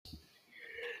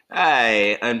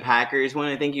Hi, Unpackers.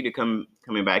 Want to thank you to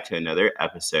coming back to another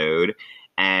episode.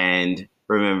 And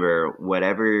remember,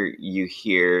 whatever you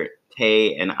hear,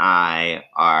 Tay and I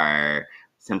are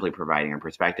simply providing a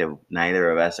perspective. Neither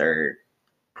of us are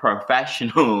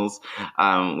professionals.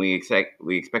 We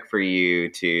expect for you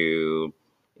to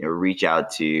reach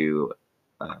out to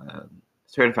uh,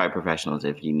 certified professionals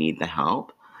if you need the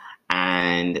help.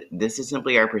 And this is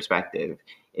simply our perspective.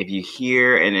 If you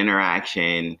hear an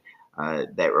interaction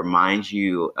that reminds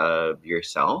you of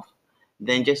yourself,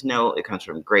 then just know it comes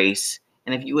from Grace.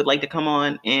 And if you would like to come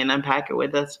on and unpack it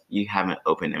with us, you have an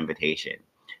open invitation.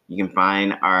 You can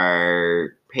find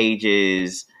our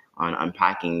pages on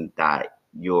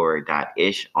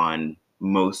unpacking.your.ish on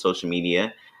most social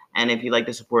media. And if you'd like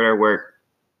to support our work,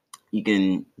 you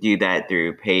can do that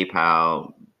through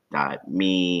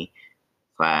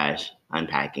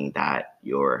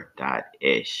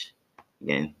paypal.me/unpacking.your.ish.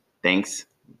 Again, thanks.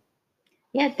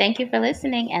 Yeah, thank you for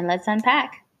listening, and let's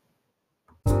unpack.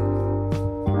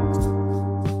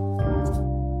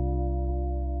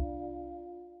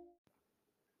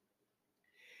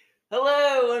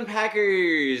 Hello,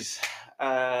 Unpackers.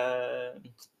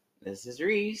 This is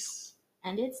Reese.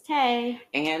 And it's Tay.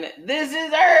 And this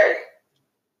is our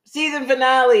season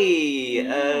finale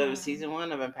Yeah. of season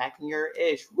 1 of Unpacking Your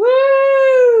Ish.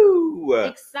 Woo!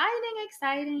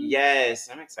 Exciting. Yes,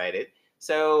 I'm excited.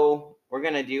 So we're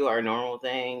gonna do our normal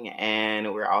thing,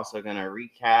 and we're also gonna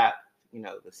recap,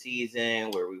 the season,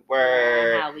 where we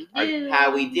were, how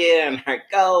we did, and our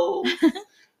goals.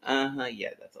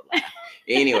 Yeah, that's a lot.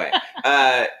 Anyway,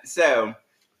 so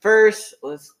first,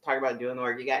 let's talk about doing the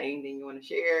work. You got anything you want to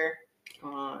share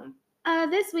on?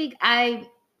 This week, I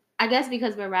guess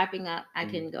because we're wrapping up, I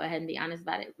can go ahead and be honest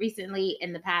about it. Recently,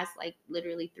 in the past, like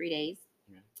literally 3 days,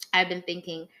 I've been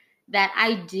thinking that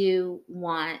I do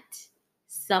want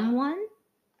someone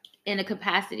in a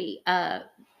capacity,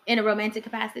 in a romantic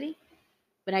capacity,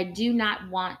 but I do not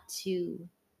want to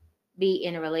be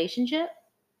in a relationship.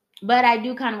 But I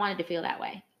do kind of want it to feel that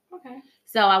way. Okay.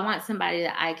 So I want somebody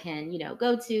that I can,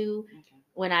 go to. Okay.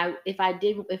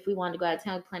 If we wanted to go out of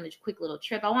town, plan a quick little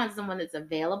trip, I want someone that's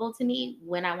available to me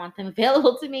when I want them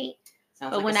available to me.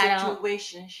 Sounds but like when a I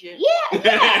situationship. Yeah,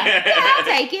 I'll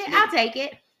take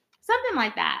it. Something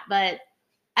like that. But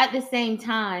at the same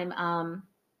time, I'm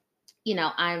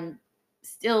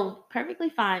still perfectly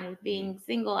fine with being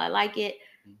single. I like it.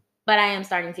 But I am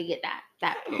starting to get that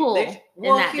pull in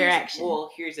that direction.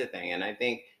 Well, here's the thing, and I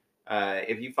think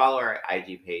if you follow our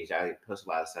IG page, I post a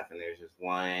lot of stuff, and there's just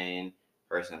one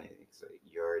person, I think, so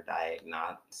Your Diet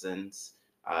Nonsense,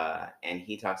 and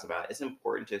he talks about it's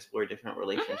important to explore different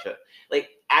relationships, like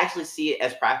actually see it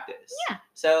as practice. Yeah.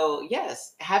 So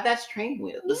yes, have that training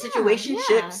wheel. The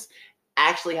situationships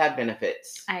actually have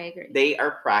benefits. I agree. They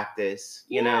are practice,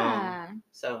 you know.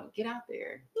 So get out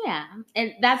there. Yeah,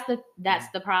 and that's the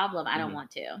problem. I don't want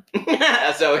to.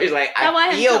 So he's like, I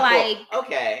want feel him to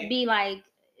okay, be like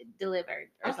delivered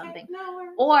or something,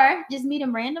 no, or just meet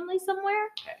him randomly somewhere.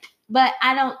 Okay. But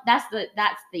I don't. That's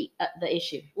the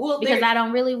issue. Well, because I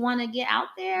don't really want to get out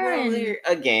there.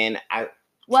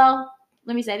 Well,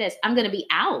 let me say this: I'm going to be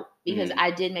out because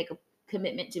I did make a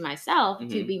commitment to myself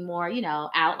to be more,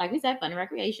 out, like we said, fun and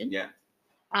recreation. Yeah.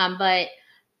 But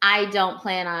I don't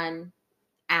plan on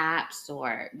apps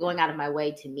or going out of my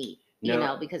way to meet,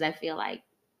 because I feel like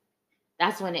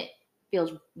that's when it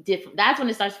feels different. That's when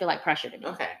it starts to feel like pressure to me.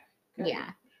 Okay. Good.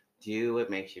 Yeah. Do what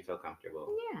makes you feel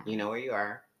comfortable. Yeah. You know where you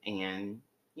are, and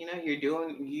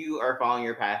you are following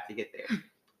your path to get there.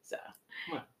 So.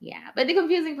 Yeah, but the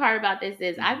confusing part about this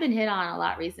is I've been hit on a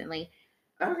lot recently.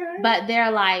 Okay. But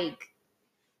they're like,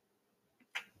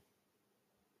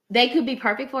 they could be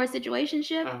perfect for a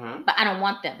situationship, but I don't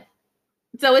want them.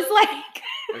 So it's like.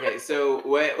 Okay, so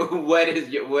what is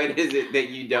it that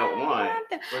you don't want?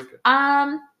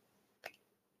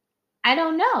 I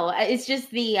don't know. It's just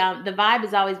the vibe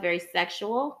is always very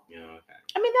sexual. Yeah. Okay.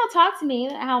 I mean, they'll talk to me,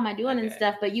 how am I doing and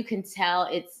stuff, but you can tell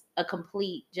it's a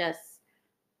complete just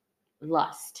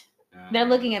lust. They're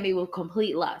looking at me with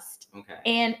complete lust. Okay.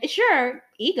 And sure,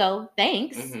 ego,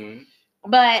 thanks.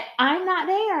 But I'm not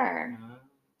there.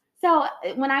 So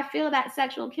when I feel that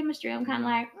sexual chemistry, I'm kind of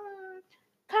like,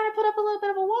 kind of put up a little bit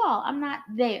of a wall. I'm not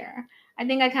there. I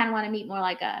think I kind of want to meet more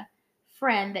like a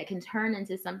friend that can turn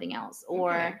into something else,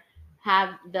 or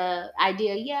have the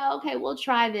idea, okay, we'll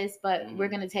try this, but we're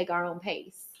going to take our own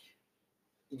pace.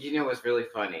 You know what's really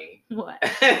funny? What?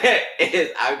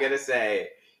 Is I'm going to say,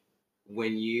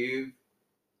 when you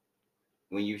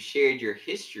shared your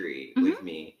history with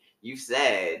me, you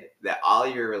said that all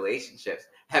your relationships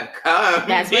have come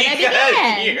That's where they because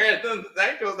began. you're the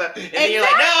sexual stuff. And then you're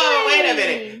like, no, wait a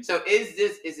minute. So is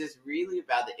this really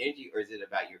about the energy, or is it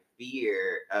about your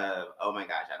fear of, oh my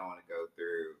gosh, I don't want to go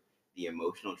through the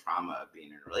emotional trauma of being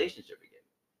in a relationship again?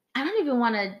 I don't even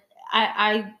want to.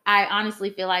 I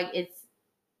honestly feel like it's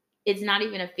not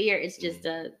even a fear. It's just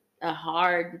a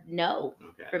hard no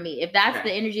for me. If that's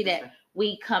the energy that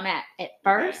we come at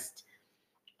first,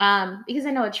 because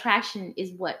I know attraction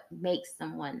is what makes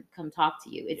someone come talk to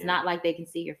you. It's not like they can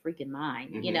see your freaking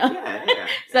mind, you know? Yeah.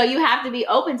 So you have to be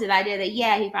open to the idea that,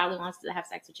 yeah, he probably wants to have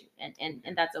sex with you, and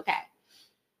that's okay.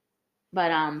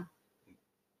 But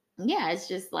yeah, it's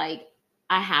just like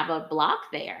I have a block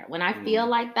there when I feel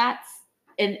like that's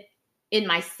in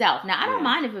myself. Now I don't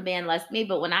mind if a man lusts me,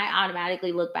 but when I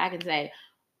automatically look back and say,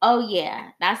 oh yeah,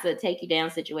 that's a take you down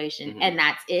situation, and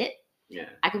that's it. Yeah,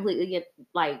 I completely get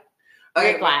like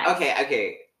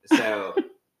okay. So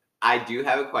I do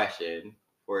have a question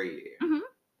for you.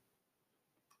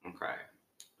 Okay,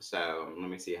 so let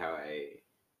me see how I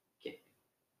get,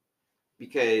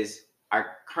 because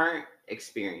our current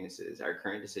experiences, our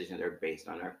current decisions are based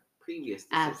on our previous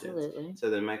decisions. Absolutely. So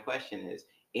then my question is,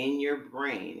 in your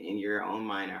brain, in your own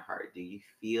mind or heart, do you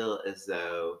feel as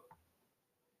though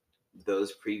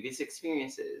those previous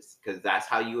experiences, because that's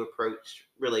how you approached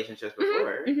relationships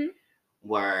before,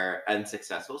 were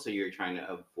unsuccessful, so you're trying to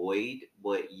avoid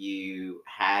what you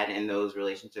had in those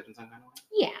relationships in some kind of way?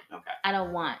 Yeah. Okay. I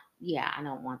don't want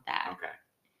that. Okay.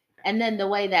 And then the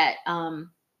way that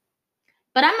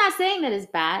but I'm not saying that it's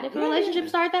bad if a relationship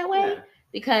start that way,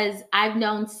 because I've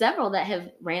known several that have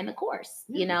ran the course,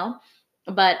 you know.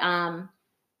 But I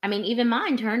mean, even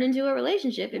mine turned into a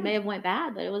relationship. It may have went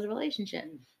bad, but it was a relationship.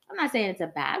 I'm not saying it's a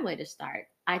bad way to start.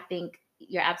 I think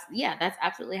that's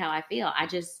absolutely how I feel. I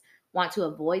just want to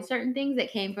avoid certain things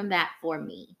that came from that for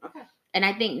me. Okay. And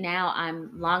I think now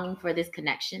I'm longing for this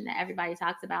connection that everybody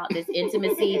talks about, this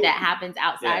intimacy that happens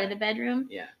outside of the bedroom.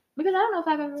 Yeah. Because I don't know if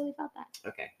I've ever really felt that.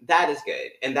 Okay. That is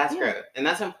good. And that's growth. And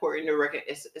that's important to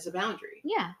recognize. It's a boundary.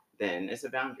 Yeah. Then it's a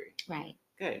boundary. Right.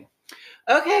 Good.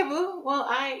 Okay, boo. Well,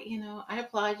 I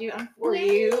applaud you. I'm for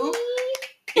you.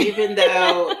 Even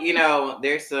though,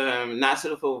 there's some not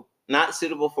suitable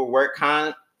for work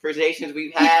conversations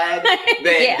we've had,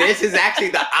 that this is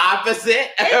actually the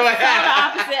opposite. It's the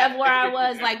opposite of where I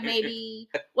was, like maybe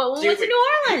when we went to New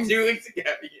Orleans. 2 weeks ago.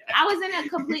 Yeah. I was in a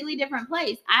completely different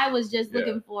place. I was just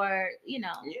looking for,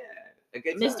 a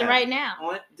good Mr. time. Right now. I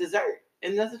want dessert.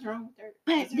 And nothing's wrong with dessert.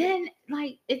 But then,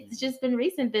 like, it's just been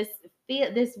recent. This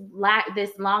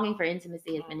longing for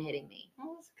intimacy has been hitting me.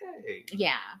 Oh, that's good.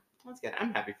 Yeah. That's good.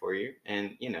 I'm happy for you.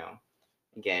 And,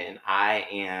 again, I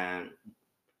am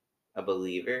a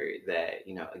believer that,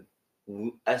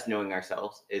 us knowing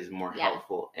ourselves is more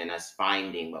helpful in us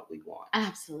finding what we want.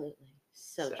 Absolutely.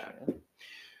 So true.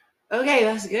 Okay,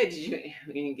 that's good.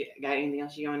 Got anything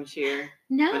else you want to share?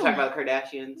 No. Want to talk about the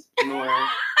Kardashians more? Y'all!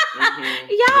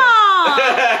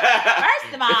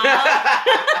 First of all.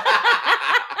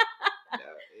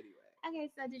 Okay,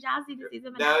 so did y'all see the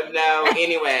season finale? No,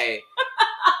 anyway.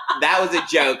 That was a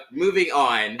joke. Moving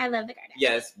on. I love the Kardashians.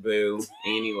 Yes, boo.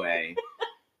 Anyway.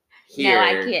 No,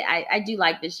 I can't. I do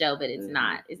like the show, but it's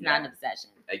not. It's not an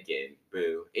obsession. Again,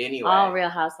 boo. Anyway. All Real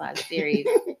Housewives series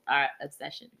are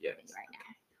obsession right now.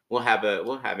 We'll have a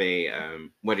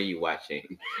what are you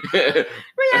watching?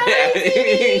 Reality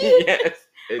TV. Yes.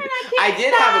 I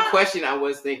did have a question I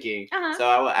was thinking. So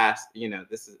I will ask,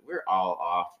 we're all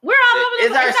off. We're all over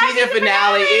It's our season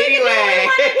finale anyway.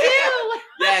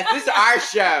 Yes, this is our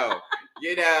show.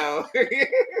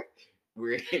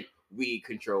 We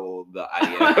control the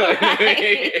audio.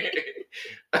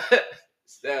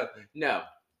 So, no.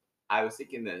 I was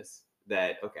thinking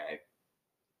that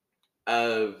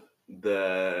of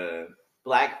the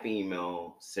Black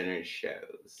female centered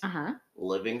shows,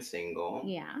 Living Single,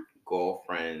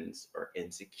 Girlfriends, or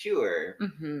Insecure,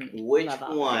 which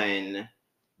one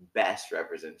best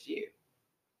represents you?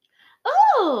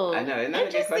 Oh, I know, isn't that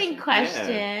interesting a good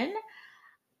question.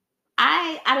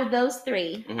 Yeah. Out of those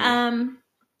three,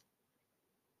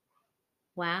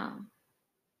 wow.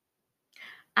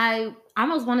 I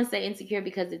almost want to say Insecure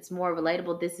because it's more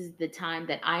relatable. This is the time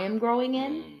that I am growing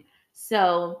in.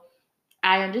 So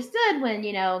I understood when,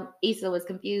 Issa was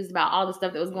confused about all the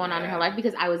stuff that was going on in her life,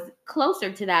 because I was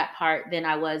closer to that part than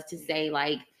I was to say,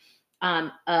 like,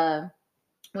 when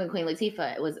Queen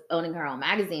Latifah was owning her own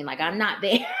magazine. Like, I'm not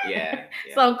there. Yeah.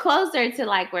 So I'm closer to,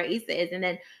 like, where Issa is. And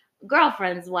then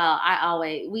Girlfriends, well,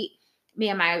 me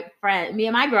and my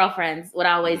girlfriends would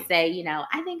always say,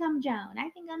 I think I'm Joan. I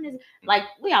think I'm this. Like,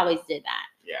 we always did that.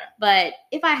 Yeah. But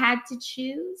if I had to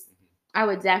choose, I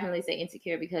would definitely say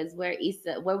Insecure because where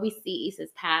we see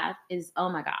Issa's path is, oh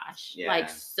my gosh, like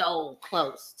Yeah. so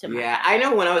close to my Yeah, path. I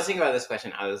know when I was thinking about this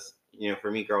question, I was,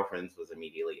 for me, Girlfriends was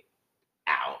immediately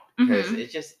out because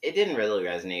Mhm. it didn't really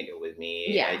resonate with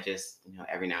me. Yeah. I just,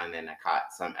 every now and then I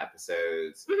caught some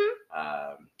episodes.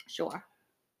 Sure.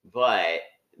 But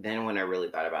then when I really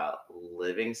thought about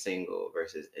Living Single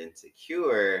versus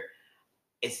Insecure,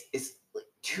 it's like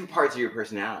two parts of your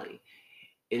personality.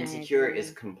 Insecure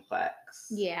is agree. complex.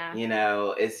 Yeah.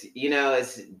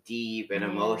 It's deep and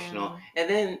emotional. Yeah. And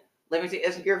then let me say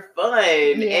Insecure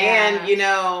fun Yeah. and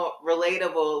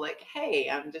relatable. Like, hey,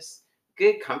 I'm just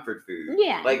good comfort food.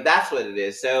 Yeah. Like that's what it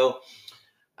is. So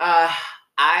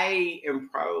I am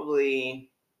probably,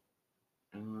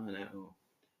 I don't know.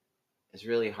 It's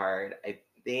really hard. I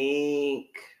think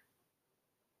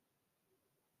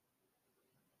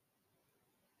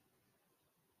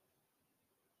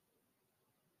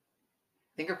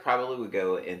I probably would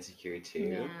go Insecure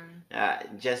too,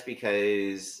 just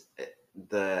because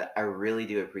I really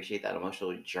do appreciate that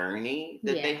emotional journey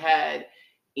that they had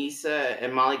Issa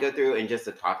and Molly go through, and just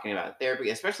the talking about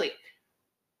therapy, especially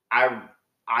I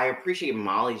I appreciate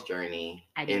Molly's journey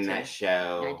in that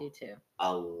show. I do too.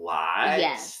 A lot.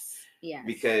 Yes.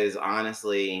 Because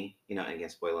honestly, again,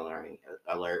 spoiler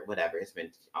alert, whatever. It's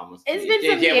been almost some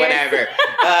years. Whatever.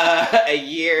 A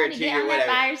year, 2 years,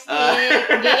 whatever. Fire stick,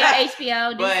 get your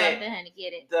HBO, do something, honey,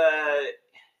 get it.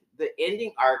 The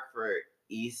ending arc for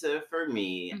Issa for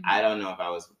me, I don't know if I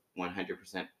was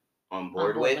 100% on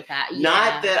board with that. Yeah.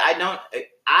 Not that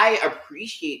I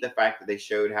appreciate the fact that they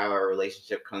showed how our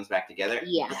relationship comes back together.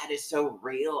 Yeah. That is so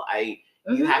real.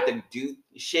 You have to do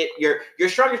shit. Your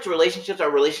strongest relationships are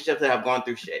relationships that have gone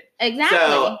through shit. Exactly.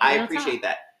 So I appreciate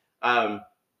that.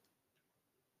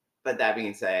 But that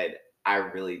being said, I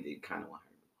really did kind of want her.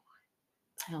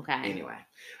 Okay. Anyway,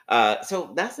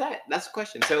 so that's that. That's the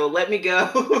question. So let me go.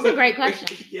 That's a great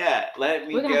question. Yeah, let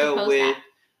me go with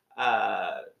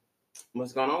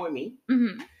what's going on with me.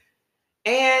 Mm-hmm.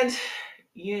 And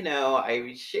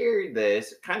I shared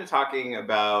this kind of talking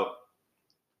about.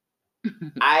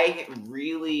 I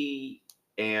really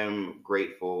am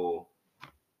grateful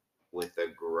with the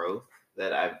growth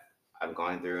that I've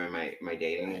gone through in my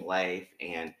dating life,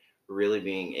 and really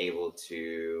being able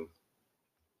to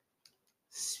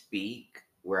speak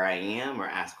where I am or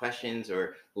ask questions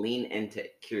or lean into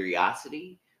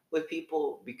curiosity with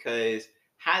people, because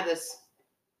I had this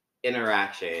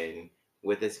interaction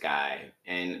with this guy,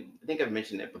 and I think I've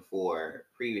mentioned it before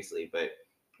previously, but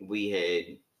we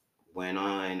had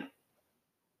ran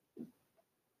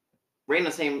in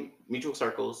the same mutual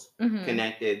circles,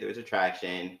 connected, there was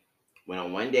attraction, went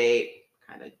on one date,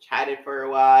 kind of chatted for a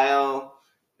while,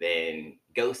 then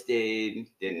ghosted,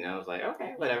 didn't know, I was like,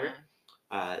 okay, whatever.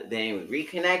 Then we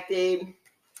reconnected,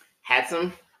 had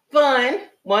some fun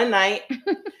one night,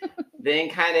 then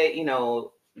kind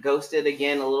of, ghosted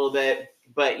again a little bit,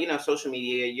 but, social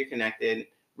media, you're connected,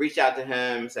 reached out to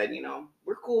him, said,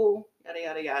 we're cool, yada,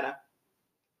 yada, yada.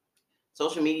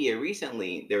 Social media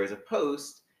recently, there was a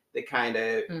post that kind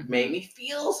of made me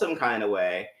feel some kind of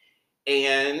way.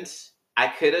 And I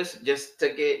could have just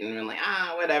took it and been like,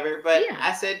 whatever. But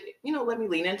I said, let me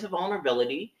lean into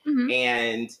vulnerability.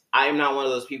 And I'm not one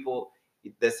of those people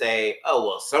that say, oh,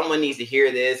 well, someone needs to hear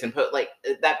this, and put like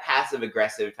that passive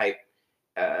aggressive type,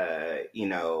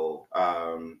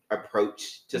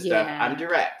 approach to stuff. I'm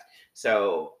direct.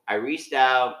 So I reached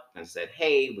out and said,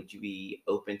 hey, would you be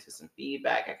open to some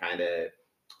feedback? I kind of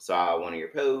saw one of your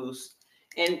posts,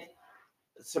 and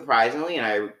surprisingly, and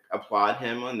I applaud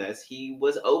him on this, he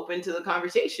was open to the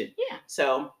conversation. Yeah.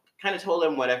 So kind of told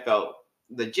him what I felt.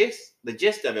 The gist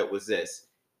of it was this.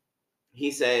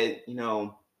 He said,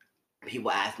 people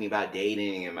ask me about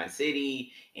dating in my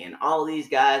city, and all these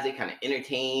guys, they kind of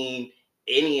entertain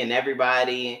any and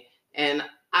everybody. And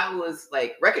I was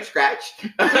like, record scratch.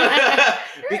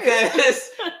 Because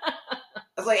I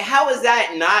was like, how is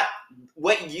that not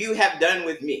what you have done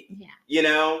with me? Yeah.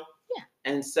 Yeah.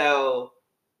 And so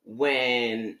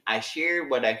when I shared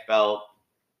what I felt,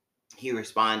 he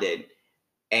responded,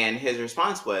 and his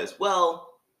response was,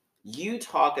 well, you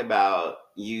talk about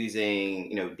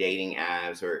using, dating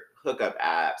apps or hookup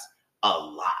apps a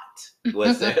lot,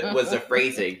 was the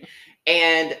phrasing.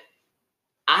 And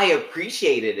I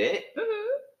appreciated it.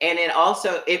 And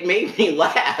it made me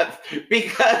laugh,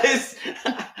 because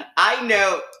I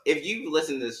know if you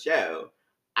listen to this show,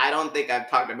 I don't think I've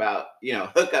talked about,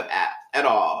 hookup apps at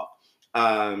all.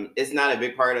 It's not a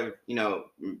big part of,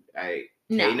 Kay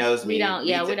knows me.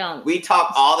 We don't. We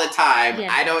talk all the time. Yeah.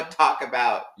 I don't talk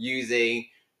about using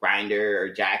Grindr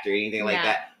or Jack'd or anything like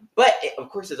that. But of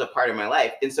course, it's a part of my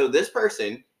life. And so this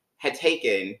person had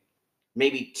taken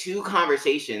maybe 2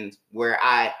 conversations where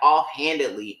I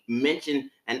offhandedly mentioned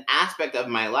an aspect of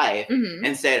my life Mhm.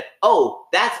 and said, "Oh,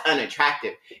 that's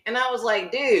unattractive." And I was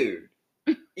like, dude,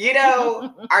 you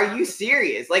know, are you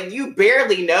serious? Like, you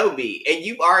barely know me, and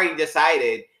you've already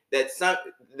decided that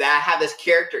I have this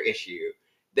character issue.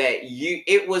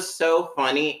 It was so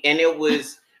funny, and it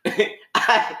was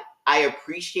I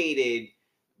appreciated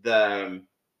the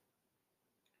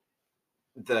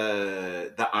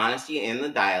the honesty and the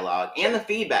dialogue and the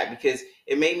feedback, because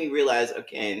it made me realize,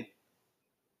 again,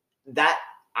 that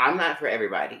I'm not for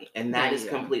everybody, and that is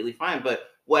Yeah. completely fine.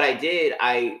 But what I did,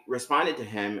 I responded to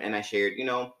him and I shared,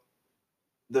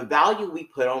 the value we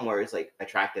put on words like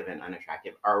attractive and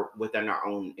unattractive are within our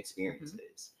own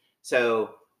experiences.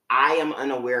 So I am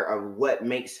unaware of what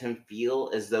makes him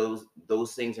feel as those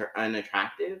things are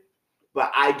unattractive,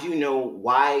 but I do know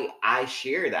why I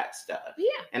share that stuff.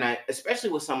 Yeah. And I, especially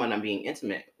with someone I'm being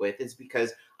intimate with, is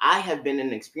because I have been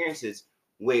in experiences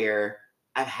where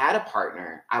I've had a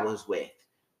partner I was with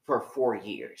for 4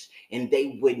 years, and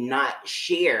they would not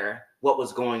share what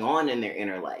was going on in their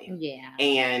inner life. Yeah.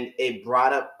 And it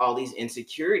brought up all these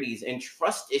insecurities and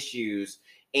trust issues,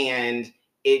 and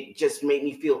it just made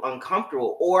me feel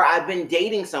uncomfortable. Or I've been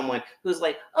dating someone who's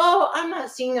like, "Oh, I'm not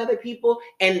seeing other people,"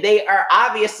 and they are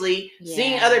obviously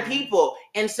seeing other people.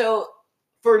 And so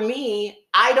for me,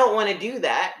 I don't want to do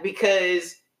that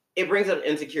because it brings up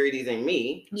insecurities in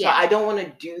me. So Yeah. I don't want to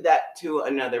do that to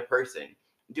another person.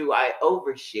 Do I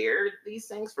overshare these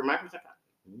things from my perspective?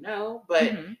 No, but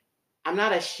Mhm. I'm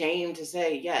not ashamed to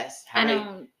say, yes,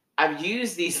 I I've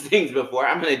used these things before.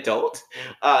 I'm an adult.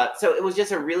 So it was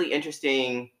just a really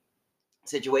interesting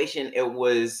situation. It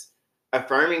was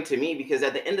affirming to me, because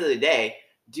at the end of the day,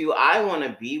 do I want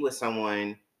to be with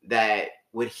someone that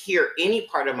would hear any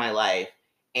part of my life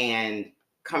and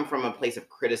come from a place of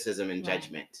criticism and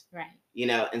judgment? Right.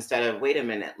 Instead of, wait a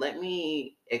minute, let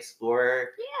me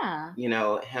explore, Yeah.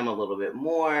 him a little bit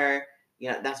more.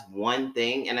 That's one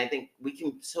thing. And I think we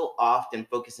can so often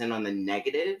focus in on the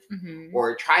negative, Mhm.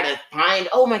 or try to find,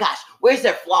 oh my gosh, where's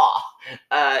their flaw,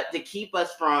 to keep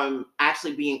us from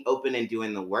actually being open and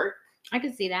doing the work. I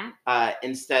could see that.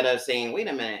 Instead of saying, wait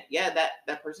a minute, yeah,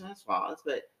 that person has flaws,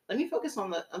 but let me focus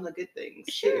on the good things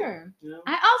Sure. too.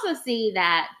 I also see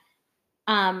that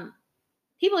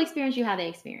people experience you how they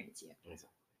experience you. Exactly.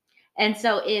 And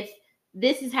so if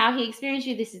this is how he experienced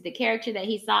you, this is the character that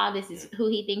he saw, this is who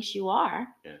he thinks you are,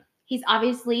 he's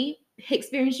obviously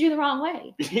experienced you the wrong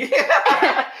way.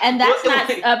 And that's not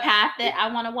a path that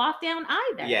I want to walk down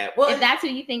either. Yeah. Well, if that's who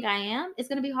you think I am, it's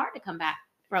going to be hard to come back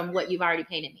from what you've already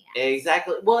painted me as.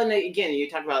 Exactly. Well, and again, you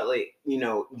talk about, like,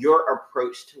 your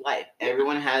approach to life.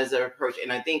 Everyone has their approach.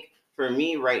 And I think for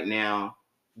me right now,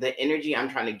 the energy I'm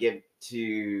trying to give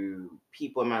to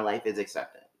people in my life is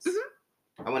acceptance.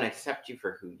 I want to accept you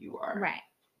for who you are. Right.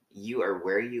 You are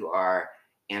where you are,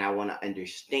 and I want to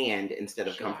understand instead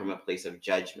of come from a place of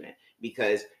judgment,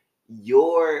 because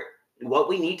what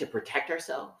we need to protect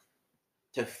ourselves,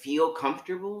 to feel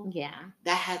comfortable. Yeah.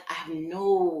 I have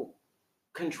no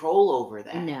control over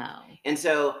that. No. And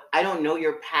so I don't know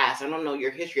your past. I don't know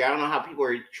your history. I don't know how people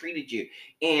treated you.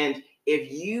 And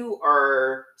if you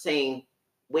are saying,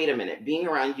 wait a minute, being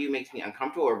around you makes me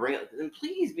uncomfortable, then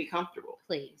please be comfortable.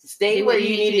 Please. Stay where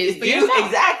you need to do.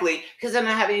 Exactly. Because it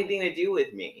doesn't have anything to do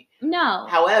with me. No.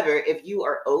 However, if you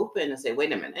are open and say,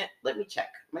 wait a minute, let me check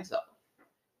myself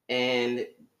and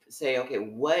say, okay,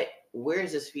 where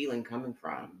is this feeling coming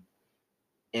from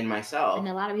in myself? And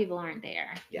a lot of people aren't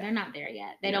there. Yeah. They're not there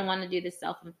yet. They don't want to do the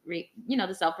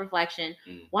the self-reflection.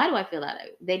 Why do I feel that?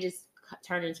 They just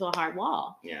turn into a hard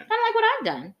wall. Yeah. Kind of like what I've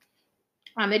done.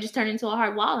 They just turn into a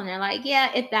hard wall, and they're like,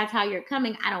 yeah, if that's how you're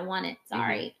coming, I don't want it.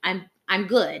 Sorry. I'm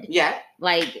good. Yeah.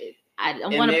 Like, I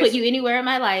don't want to put you anywhere in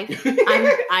my life.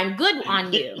 I'm good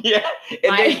on you. Yeah.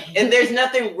 And there's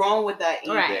nothing wrong with that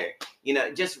either.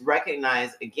 Right. Just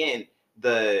recognize, again,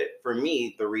 for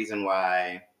me, the reason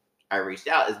why I reached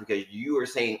out is because you were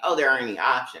saying, oh, there aren't any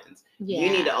options. Yeah. You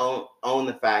need to own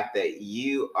the fact that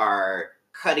you are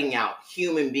cutting out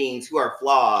human beings who are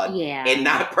flawed and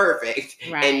not perfect,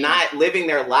 and not living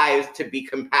their lives to be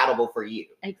compatible for you.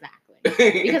 Exactly.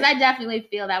 Because I definitely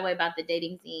feel that way about the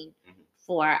dating scene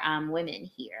for women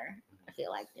here. I feel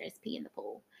like there's pee in the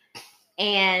pool.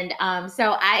 And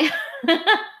so I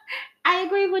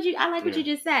agree with you. I like what you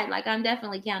just said. Like, I'm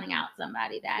definitely counting out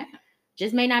somebody that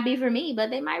just may not be for me,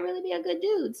 but they might really be a good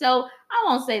dude. So I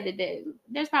won't say that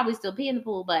there's probably still pee in the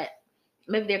pool, but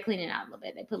maybe they're cleaning out a little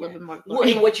bit. They put a little bit more.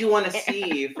 Well, what you want to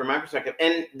see from my perspective,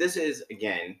 and this is,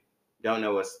 again, don't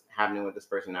know what's happening with this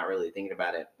person, not really thinking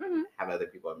about it, have other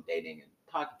people I'm dating and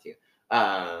talking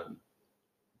to.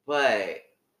 but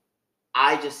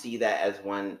I just see that as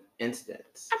one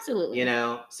instance. Absolutely. You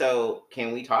know, so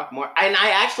can we talk more? And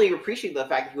I actually appreciate the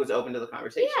fact that he was open to the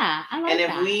conversation. Yeah, I like and if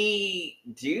that. we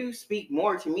do speak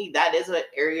more, to me, that is an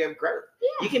area of growth.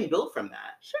 Yeah. You can build from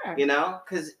that. Sure. You know,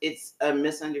 because it's a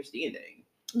misunderstanding.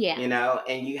 Yeah. You know,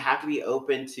 and you have to be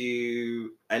open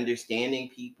to understanding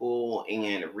people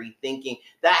and rethinking.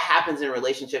 That happens in a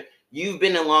relationship. You've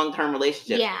been in long-term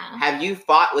relationships. Yeah. Have you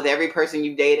fought with every person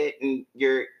you've dated in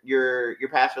your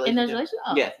past relationship? In those relationships?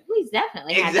 Oh, yes. We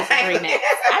definitely had disagreements.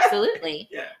 Absolutely.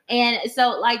 Yeah. And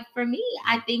so, like, for me,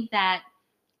 I think that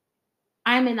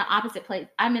I'm in the opposite place.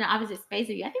 I'm in the opposite space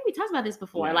of you. I think we talked about this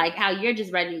before, Yeah. like how you're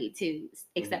just ready to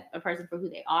accept a person for who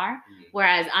they are.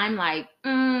 Whereas I'm like,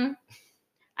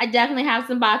 I definitely have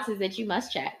some boxes that you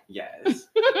must check. Yes.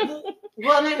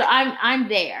 Well, so I'm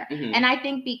there. And I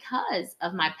think because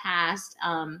of my past,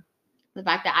 the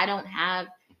fact that I don't have,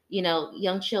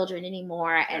 young children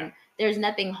anymore, and there's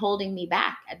nothing holding me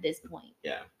back at this point.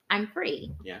 Yeah. I'm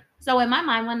free. Yeah. So in my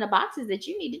mind, one of the boxes that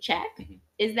you need to check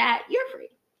is that you're free.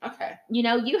 Okay.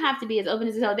 You have to be as open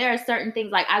as hell. There are certain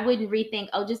things, like I wouldn't rethink,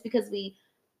 just because we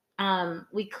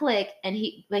click and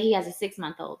he has a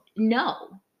 6-month-old.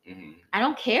 No. I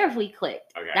don't care if we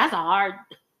clicked. Okay. That's a hard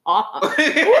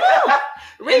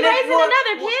Re-raising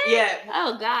another kid? Yeah.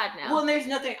 Oh God, no. Well, there's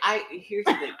nothing. Here's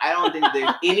the thing. I don't think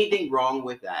there's anything wrong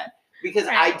with that, because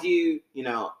I do.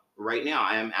 Right now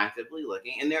I am actively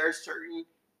looking, and there are certain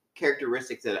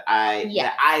characteristics that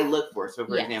I look for. So,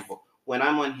 for example, when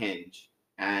I'm on Hinge,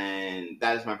 and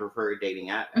that is my preferred dating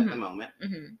app at the moment,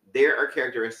 there are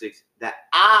characteristics that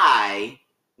I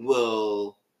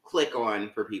will click on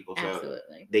for people. So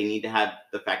Absolutely. They need to have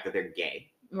the fact that they're gay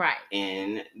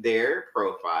in their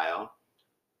profile,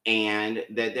 and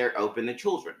that they're open to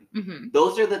children.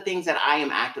 Those are the things that I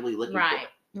am actively looking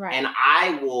for. Right. And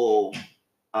I will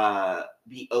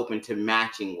be open to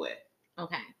matching with.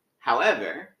 Okay.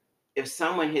 However, if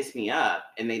someone hits me up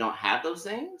and they don't have those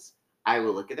things, I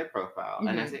will look at their profile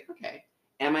and I say, okay,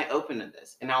 am I open to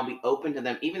this? And I'll be open to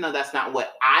them, even though that's not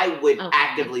what I would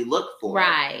actively look for.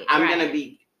 Right. I'm going to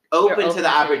be open to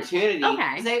the opportunity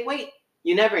to say, wait,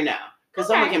 you never know. Because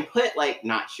someone can put like,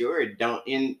 not sure, don't,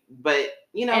 but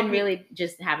and really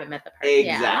just haven't met the person.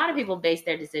 Exactly. Yeah, a lot of people base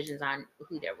their decisions on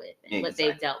who they're with and what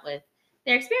they've dealt with,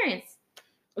 their experience.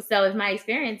 So if my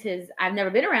experience is I've never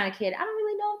been around a kid, I don't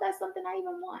really know if that's something I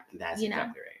even want. That's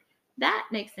exactly right. That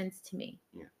makes sense to me.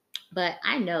 Yeah. But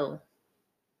I know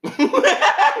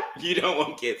you don't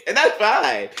want kids, and that's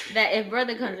fine. That if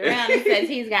brother comes around and says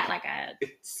he's got like a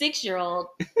 6-year-old,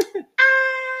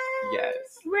 yes,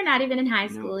 we're not even in high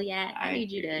school yet. I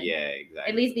need you to, exactly,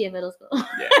 at least be in middle school.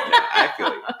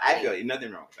 I feel you.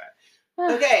 Nothing wrong with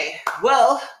that. Okay,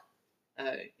 well,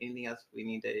 anything else we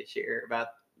need to share about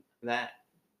that?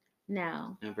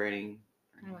 No. No burning.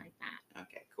 I like that.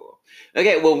 Okay, cool.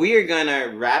 Okay, well, we are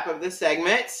gonna wrap up this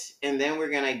segment, and then we're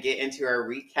gonna get into our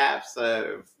recaps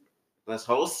of this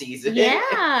whole season.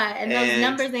 Yeah, and those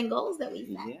numbers and goals that we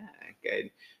set. Yeah,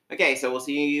 good. Okay, so we'll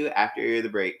see you after the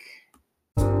break.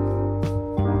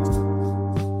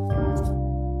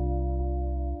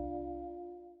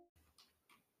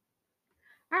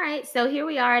 All right, so here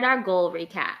we are at our goal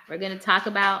recap. We're going to talk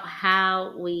about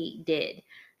how we did.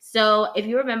 So if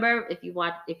you remember, if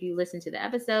you listen to the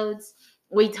episodes,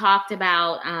 we talked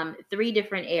about 3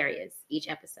 different areas each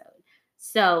episode.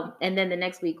 So, and then the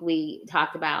next week we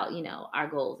talked about, our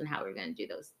goals and how we're going to do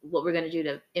those, what we're going to do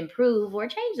to improve or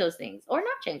change those things or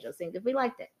not change those things if we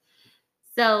liked it.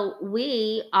 So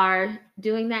we are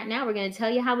doing that now. We're going to tell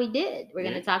you how we did. We're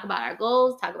going to talk about our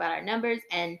goals, talk about our numbers,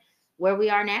 and where we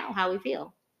are now, how we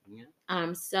feel.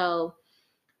 Yeah. So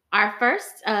our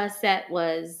first set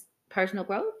was personal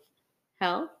growth,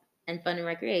 health, and fun and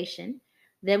recreation.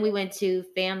 Then we went to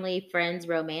family, friends,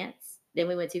 romance. Then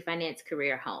we went to finance,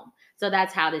 career, home. So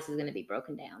that's how this is going to be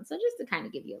broken down. So just to kind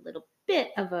of give you a little bit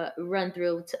of a run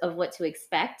through of what to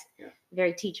expect. Yeah.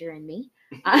 Very teacher in me.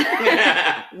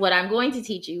 What I'm going to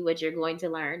teach you, what you're going to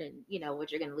learn, and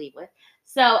what you're going to leave with.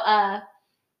 So I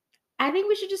think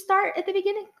we should just start at the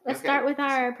beginning. Let's start with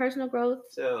our personal growth.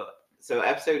 So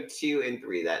episode 2 and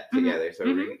 3 that together. So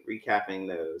recapping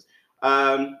those.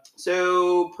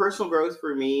 So personal growth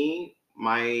for me,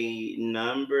 my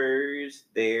numbers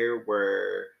there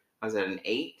were, I was at an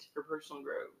 8 for personal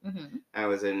growth. I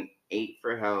was an 8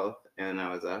 for health, and I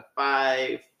was a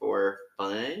 5 for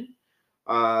fun.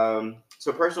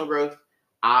 So personal growth,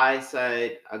 I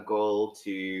set a goal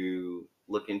to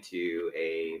look into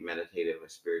a meditative or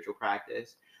spiritual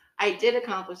practice. I did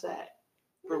accomplish that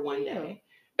for one day.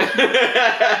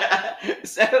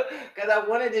 So, because I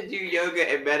wanted to do yoga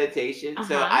and meditation,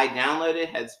 so I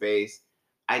downloaded Headspace.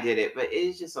 I did it, but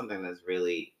it's just something that's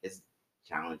really is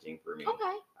challenging for me.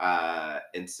 Okay.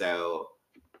 And so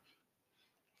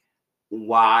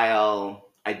while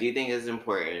I do think it's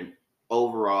important,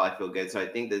 overall I feel good. So I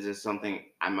think this is something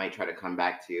I might try to come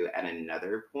back to at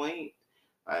another point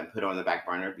and put on the back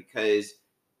burner, because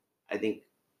I think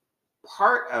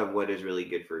part of what is really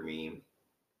good for me,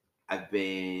 I've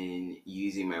been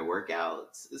using my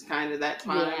workouts as kind of that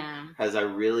time, Yeah. because I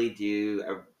really do.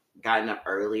 I've gotten up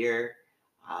earlier.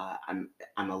 I'm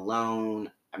alone.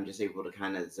 I'm just able to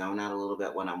kind of zone out a little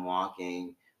bit when I'm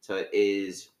walking. So it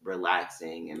is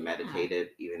relaxing and Yeah.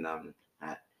 meditative, even though I'm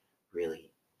not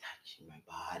really touching my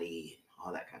body and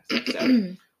all that kind of stuff.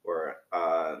 So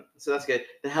so that's good.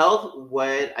 The health,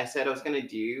 what I said I was gonna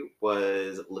do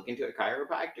was look into a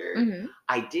chiropractor. Mm-hmm.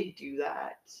 I did do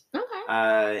that.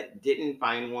 Okay. Didn't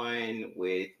find one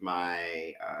with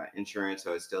my insurance,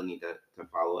 so I still need to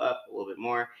follow up a little bit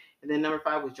more. And then number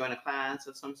 5 was join a class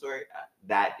of some sort.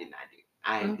 That did not do.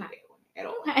 I didn't do that one at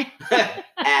all. Okay.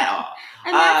 At all.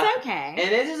 And that's okay. And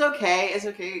it is okay. It's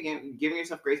okay. Again, giving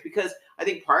yourself grace, because I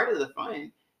think part of the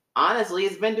fun, honestly,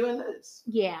 has been doing this.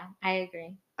 Yeah, I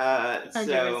agree. So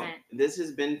 100%. this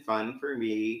has been fun for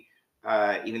me,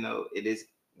 even though it is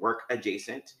work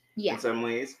adjacent Yeah. in some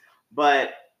ways.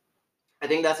 But I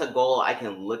think that's a goal I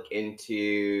can look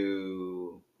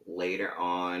into later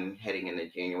on, heading into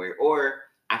January. Or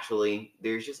actually,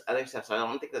 there's just other stuff. So I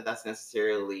don't think that that's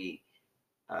necessarily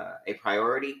a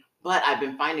priority. But I've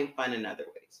been finding fun in other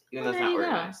ways, even though it's not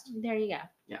organized. There you go.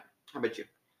 Yeah. How about you?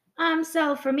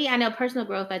 So for me, I know personal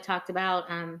growth. I talked about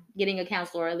getting a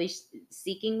counselor, or at least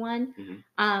seeking one.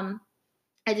 Mm-hmm.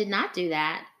 I did not do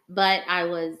that, but I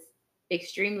was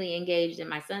extremely engaged in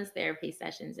my son's therapy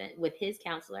sessions and with his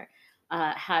counselor,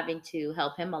 having to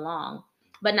help him along,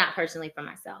 but not personally for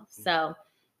myself. So,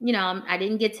 I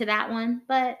didn't get to that one,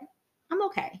 but I'm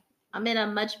okay. I'm in a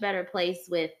much better place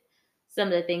with some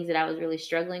of the things that I was really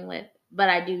struggling with, but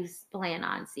I do plan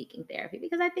on seeking therapy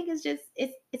because I think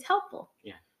it's helpful.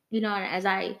 Yeah. And as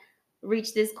I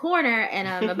reach this corner and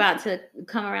I'm about to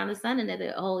come around the sun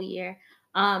another whole year,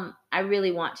 I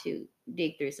really want to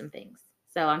dig through some things.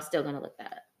 So I'm still going to look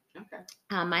that up. Okay.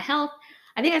 My health,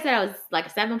 I think I said I was like a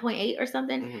 7.8 or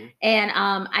something. Mm-hmm. And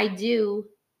I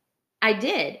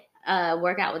did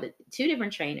work out with 2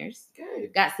 different trainers.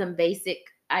 Good. Got some basic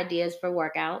ideas for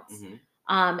workouts.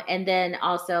 Mm-hmm. And then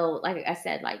also, like I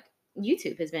said, like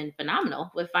YouTube has been phenomenal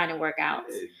with finding workouts.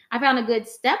 Good. I found a good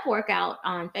step workout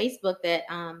on Facebook that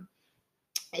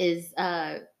is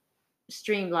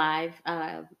streamed live,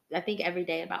 I think every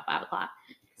day about 5 o'clock.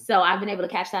 So I've been able to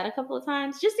catch that a couple of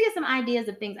times just to get some ideas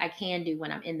of things I can do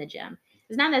when I'm in the gym.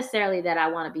 It's not necessarily that I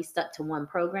want to be stuck to one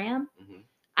program. Mm-hmm.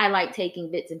 I like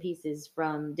taking bits and pieces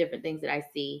from different things that I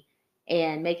see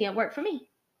and making it work for me,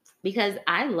 because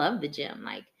I love the gym.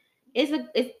 Like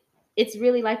it's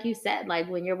really, like you said, like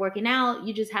when you're working out,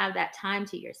 you just have that time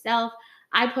to yourself.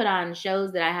 I put on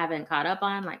shows that I haven't caught up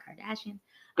on, like Kardashians.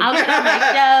 I'll get on my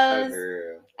shows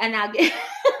and I'll get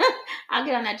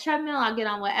on that treadmill. I'll get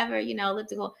on whatever,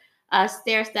 elliptical,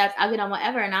 stair steps. I'll get on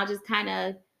whatever, and I'll just kind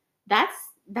of, that's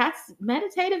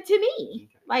meditative to me. Okay.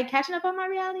 Like catching up on my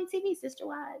reality TV, Sister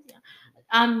Wives.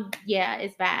 Yeah,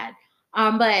 it's bad.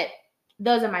 But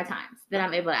those are my times that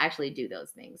I'm able to actually do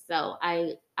those things. So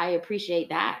I appreciate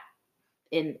that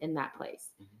in that place.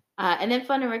 Mm-hmm. And then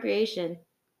fun and recreation.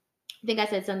 I think I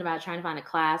said something about trying to find a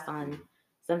class on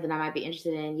something I might be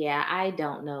interested in. Yeah, I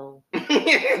don't know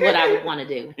what I would want to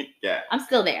do. Yeah. I'm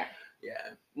still there.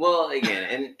 Yeah. Well, again,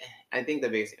 and I think the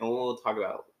biggest, and we'll talk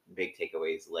about big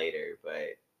takeaways later,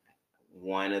 but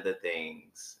one of the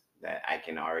things that I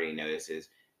can already notice is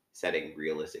setting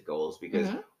realistic goals, because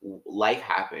life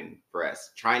happened for us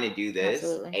trying to do this.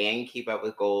 Absolutely. And keep up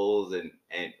with goals, and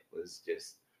it was a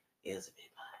bit much.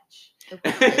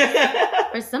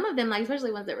 For some of them, like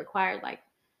especially ones that required, like,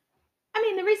 I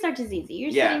mean, the research is easy.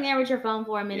 You're sitting there with your phone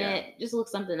for a minute, just look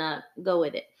something up, go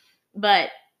with it. But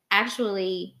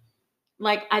actually,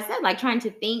 like I said, like trying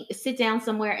to sit down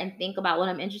somewhere and think about what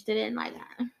I'm interested in. Like,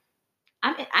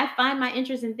 I find my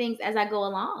interest in things as I go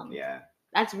along. Yeah.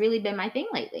 That's really been my thing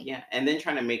lately. Yeah. And then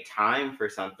trying to make time for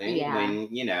something when,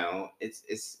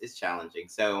 it's challenging.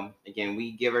 So again,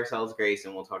 we give ourselves grace,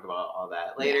 and we'll talk about all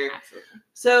that later. Yeah, absolutely.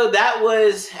 So that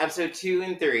was episode 2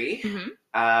 and 3. Mm-hmm.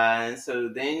 So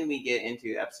then we get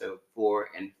into episode 4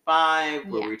 and 5,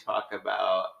 where we talk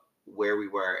about where we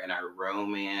were in our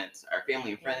romance, our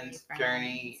family and friends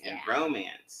journey and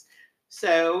romance.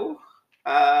 So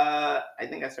I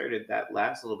think I started that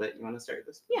last little bit. You want to start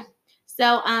this? Yeah.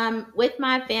 So with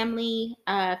my family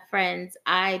friends,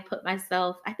 I put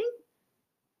myself, I think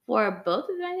for both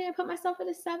of them, I put myself at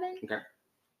a 7. Okay.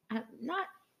 I'm not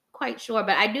quite sure,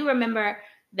 but I do remember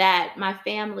that my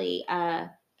family, I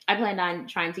planned on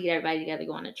trying to get everybody together to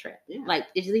go on a trip. Yeah. Like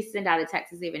at least send out a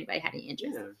text to see if anybody had any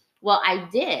interest. Yeah. Well, I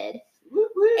did.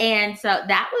 Whoop, whoop. And so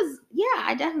that was, yeah,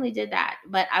 I definitely did that.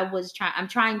 But I'm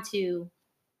trying to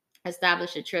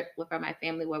establish a trip with my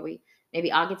family where we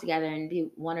maybe all get together and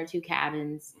do 1 or 2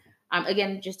 cabins.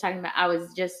 Again, just talking about, I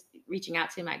was just reaching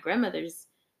out to my grandmother's,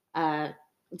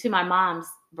 to my mom's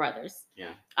brothers.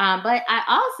 Yeah. But I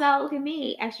also, look at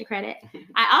me, extra credit.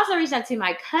 I also reached out to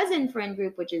my cousin friend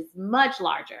group, which is much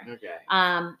larger. Okay.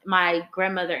 My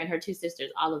grandmother and her 2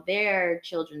 sisters, all of their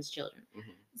children's children.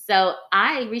 Mm-hmm. So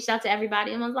I reached out to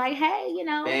everybody and was like, hey,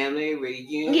 family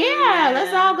reunion. Yeah,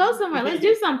 let's all go somewhere. Let's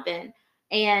do something.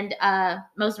 And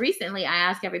most recently, I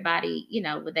asked everybody,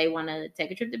 would they want to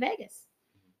take a trip to Vegas?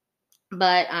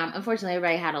 But unfortunately,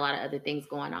 everybody had a lot of other things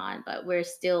going on. But we're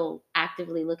still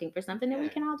actively looking for something that we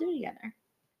can all do together.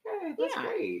 Yeah, that's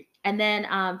great. And then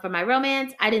for my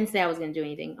romance, I didn't say I was going to do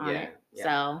anything on it. Yeah.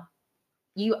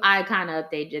 So I kind of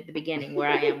updated at the beginning where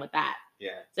I am with that.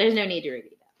 Yeah. So there's no need to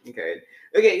repeat that.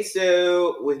 Okay,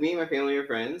 so with me, my family, and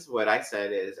friends, what I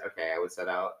said is, I would set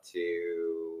out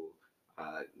to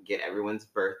get everyone's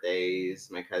birthdays,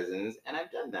 my cousins, and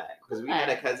I've done that because we had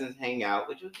a cousins hangout,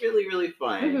 which was really, really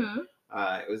fun.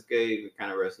 Mm-hmm. It was good. We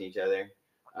kind of roasting each other,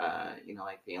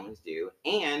 like families do.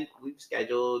 And we've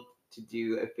scheduled to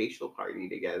do a facial party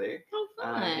together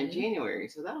in January,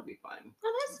 so that'll be fun.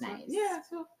 Oh, that's nice. Yeah,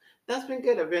 so that's been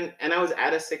good. I was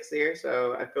at a 6 there,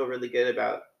 so I feel really good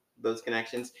about those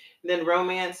connections. And then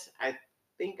romance, I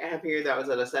think I have here that was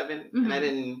at a 7, and I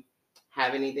didn't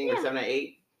have anything at 7 or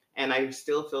 8, and I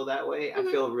still feel that way. I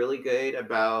feel really good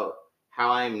about how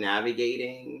I'm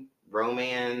navigating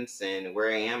romance and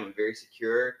where I am. I'm very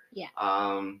secure. Yeah.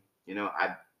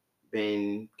 I've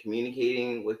been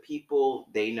communicating with people.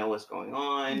 They know what's going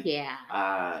on.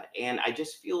 Yeah. And I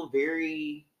just feel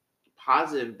very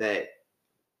positive that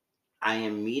I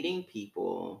am meeting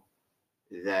people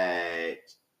that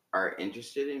are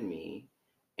interested in me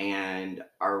and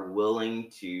are willing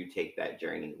to take that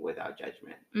journey without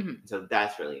judgment. Mm-hmm. So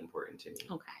that's really important to me.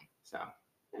 Okay. So,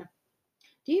 yeah.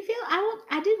 Do you feel,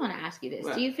 I did want to ask you this.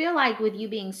 What? Do you feel like with you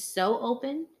being so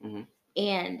open Mm-hmm.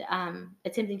 and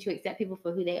attempting to accept people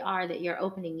for who they are, that you're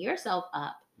opening yourself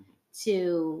up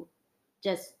to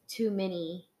just too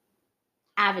many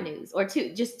avenues or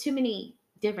just too many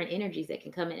different energies that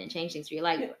can come in and change things for you?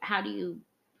 Like, how do you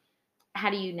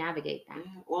navigate that?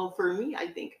 Well, for me, I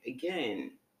think,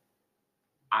 again,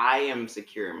 I am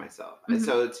secure in myself. Mm-hmm. And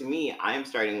so to me, I am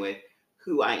starting with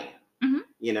who I am.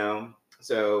 Mm-hmm.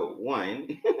 So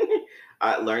one,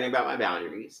 learning about my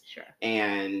boundaries. Sure.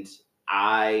 And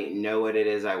I know what it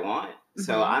is I want. Mm-hmm.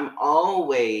 So I'm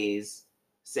always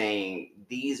saying,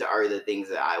 these are the things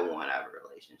that I want out of a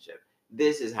relationship.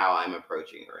 This is how I'm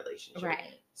approaching a relationship.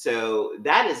 Right. So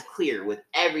that is clear with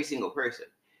every single person.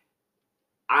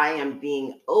 I am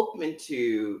being open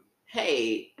to,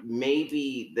 hey,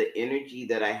 maybe the energy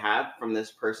that I have from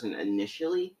this person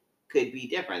initially could be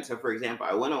different. So, for example,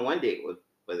 I went on one date with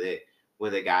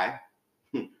a guy.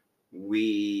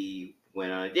 We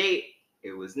went on a date.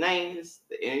 It was nice.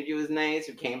 The energy was nice.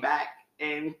 We came back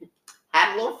and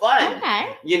had a little fun.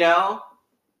 Okay.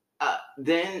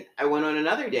 Then I went on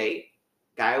another date.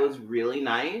 Guy was really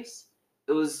nice.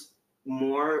 It was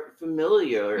more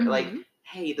familiar. Mm-hmm. Like,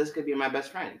 hey, this could be my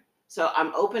best friend. So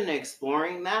I'm open to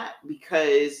exploring that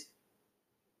because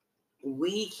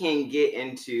we can get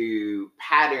into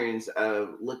patterns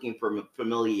of looking for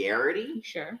familiarity.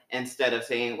 Sure. Instead of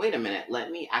saying, wait a minute, let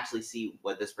me actually see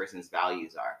what this person's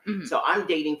values are. Mm-hmm. So I'm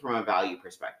dating from a value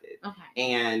perspective. Okay.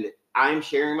 And I'm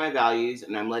sharing my values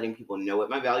and I'm letting people know what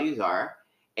my values are.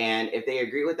 And if they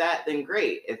agree with that, then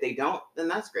great. If they don't, then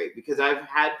that's great. Because I've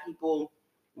had people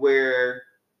where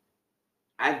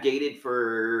I've dated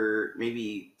for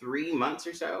maybe 3 months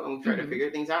or so, and we've tried to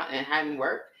figure things out, and it hadn't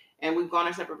worked, and we've gone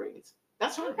our separate ways.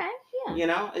 That's fine. Okay,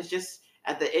 yeah. It's just,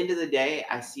 at the end of the day,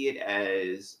 I see it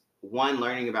as, one,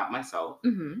 learning about myself,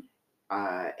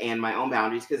 and my own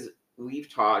boundaries, because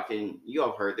we've talked, and you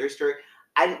all heard their story.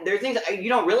 There are things you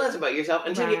don't realize about yourself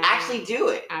until you actually do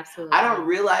it. Absolutely. I don't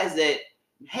realize that,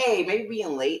 hey, maybe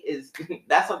being late is,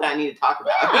 that's something I need to talk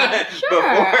about. Yeah,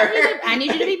 sure. I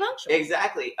need you to be punctual.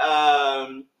 Exactly.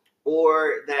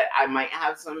 Or that I might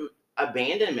have some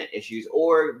abandonment issues,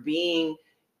 or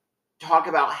talk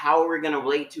about how we're going to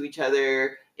relate to each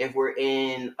other if we're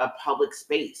in a public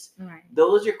space. Right.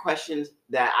 Those are questions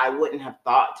that I wouldn't have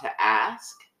thought to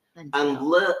ask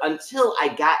until I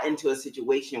got into a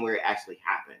situation where it actually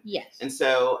happened. Yes. And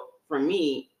so for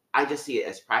me, I just see it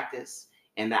as practice,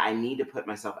 and that I need to put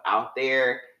myself out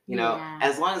there You know, Yeah.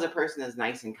 as long as a person is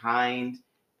nice and kind,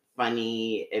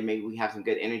 funny, and maybe we have some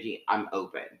good energy, I'm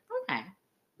open. Okay.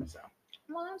 So,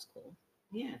 Well, that's cool.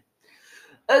 yeah.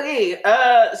 Okay,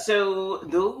 so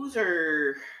those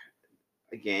are,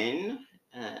 again,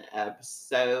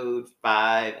 episode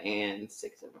 5 and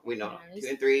 6. We know Nice. 2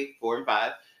 and 3, 4 and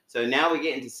 5. So now we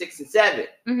get into 6 and 7.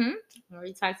 Where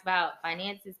he talks about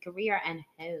finances, career, and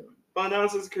home.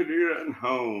 Finances, career, and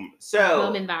home. So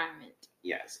Home environment.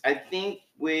 yes, I think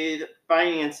with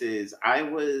finances, I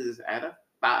was at a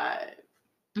 5.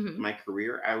 My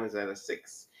career, I was at a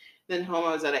 6. Then home,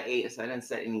 I was at an 8. So I didn't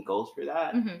set any goals for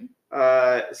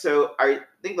that. So I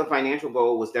think the financial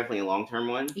goal was definitely a long-term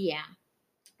one. Yeah.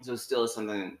 So still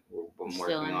something I'm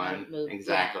working on.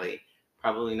 Exactly. Yeah.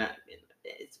 Probably not been the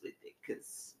best with it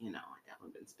because, I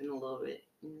definitely been spending a little bit,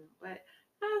 but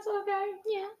that's okay.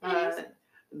 Yeah.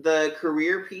 The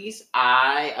career piece,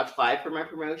 I applied for my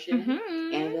promotion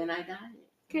and then I got it.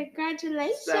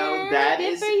 Congratulations. So that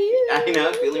Good is, for you. I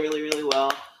know, feeling really, really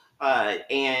well.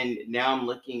 And now I'm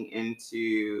looking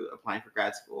into applying for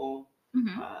grad school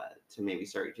to maybe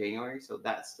start January. So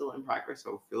that's still in progress.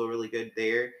 So I feel really good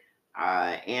there.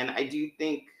 And I do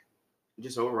think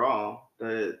just overall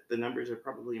the numbers are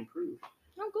probably improved.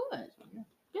 Oh, good. So, yeah.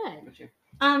 Good. What's your-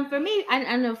 For me,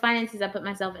 I know finances. I put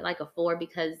myself at like a 4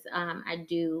 because I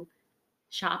do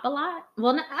shop a lot.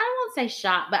 Well, I won't say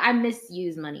shop, but I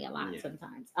misuse money a lot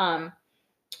sometimes.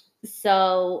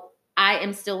 So I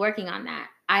am still working on that.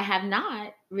 I have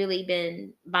not really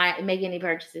been making any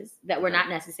purchases that were not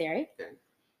necessary.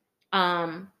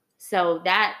 Okay. So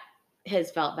that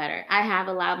has felt better. I have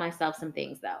allowed myself some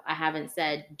things though. I haven't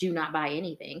said do not buy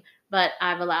anything, but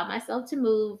I've allowed myself to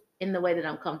move in the way that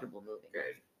I'm comfortable moving.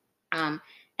 Good.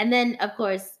 And then of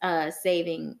course,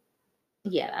 saving.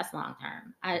 Yeah, that's long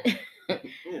term.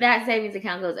 That savings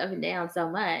account goes up and down so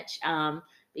much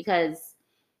because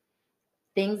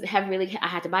things have really. I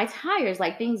had to buy tires.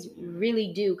 Like things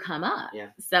really do come up. Yeah.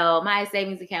 So my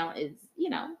savings account is,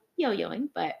 yo-yoing,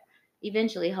 but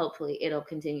eventually, hopefully, it'll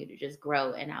continue to just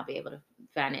grow, and I'll be able to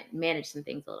manage some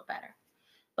things a little better.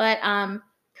 But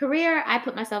career, I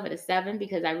put myself at a 7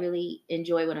 because I really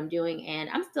enjoy what I'm doing, and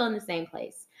I'm still in the same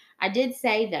place. I did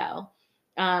say though,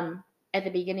 at the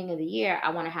beginning of the year,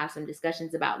 I want to have some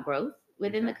discussions about growth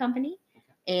within the company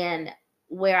and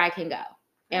where I can go.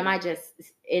 Am I just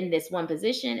in this one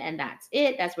position and that's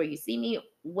it? That's where you see me.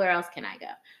 Where else can I go?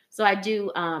 So I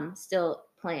do still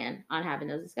plan on having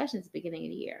those discussions at the beginning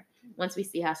of the year once we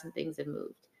see how some things have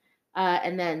moved.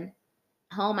 And then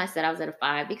home, I said I was at a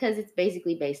 5 because it's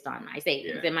basically based on my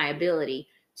savings and my ability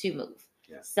to move.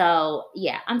 Yeah. So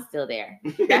yeah, I'm still there.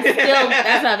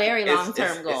 That's a very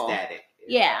long-term goal. It's static.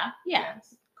 Yeah.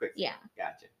 Yes. Quick. Yeah.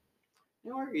 Gotcha.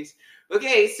 No worries.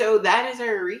 Okay, so that is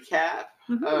our recap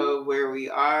of where we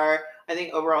are. I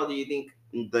think overall, do you think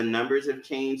the numbers have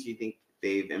changed? Do you think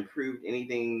they've improved?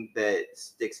 Anything that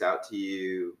sticks out to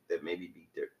you that maybe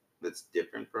that's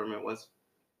different from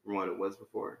what it was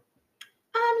before?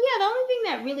 Yeah, the only thing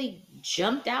that really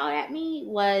jumped out at me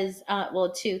was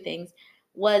 2 things.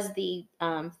 Was the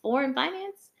foreign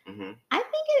finance. I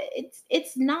think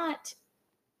it's not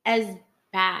as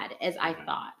bad as I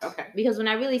thought. Okay. Because when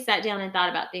I really sat down and thought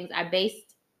about things, I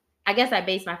based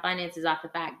my finances off the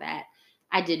fact that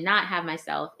I did not have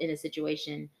myself in a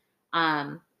situation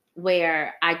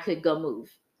where I could go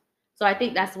move. So I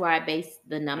think that's where I based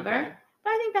the number. Okay. But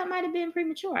I think that might have been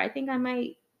premature. I think I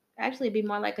might actually be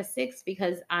more like a 6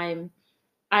 because I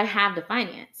have the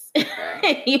finance.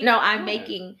 Okay. I'm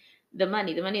making the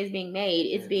money. The money is being made.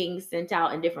 It's being sent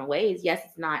out in different ways. Yes,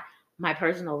 it's not my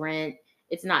personal rent.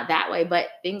 It's not that way, but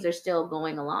things are still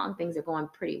going along. Things are going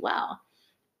pretty well.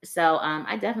 So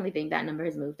I definitely think that number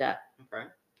has moved up. Okay.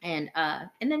 And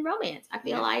then romance. I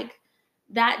feel like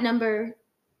that number,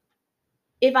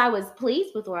 if I was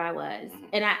pleased with where I was,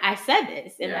 and I said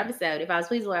this in the episode, if I was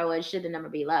pleased with where I was, should the number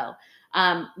be low?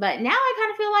 But now I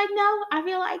kind of feel like, no, I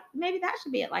feel like maybe that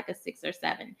should be at like a 6 or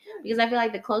 7 because I feel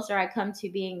like the closer I come to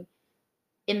being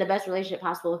in the best relationship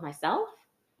possible with myself,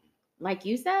 like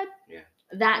you said,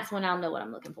 that's when I'll know what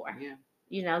I'm looking for.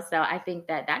 Yeah. So I think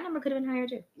that number could have been higher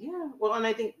too. Yeah. Well, and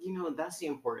I think, that's the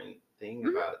important thing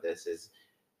about this is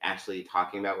actually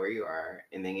talking about where you are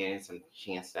and then getting some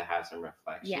chance to have some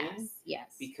reflection.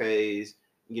 Yes. Because,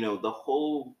 the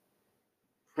whole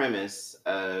premise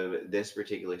of this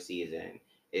particular season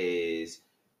is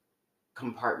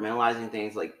compartmentalizing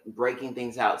things, like breaking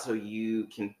things out so you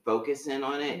can focus in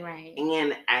on it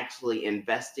and actually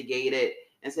investigate it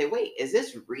and say, wait, is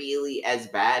this really as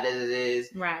bad as it is?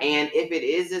 Right. And if it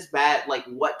is this bad, like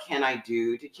what can I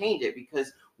do to change it?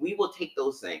 Because we will take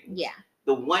those things. Yeah.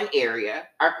 the one area,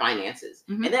 our finances,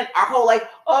 Mhm. and then our whole like,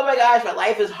 oh my gosh, my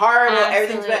life is hard, or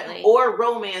everything's bad, Absolutely. or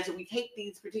romance, and we take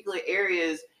these particular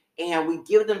areas and we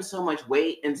give them so much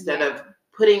weight instead of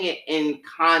putting it in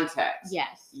context.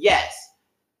 Yes,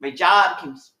 my job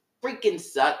can freaking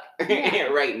suck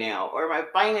right now, or my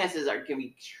finances can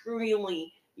be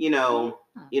extremely,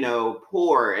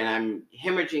 poor, and I'm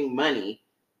hemorrhaging money.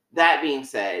 That being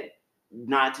said,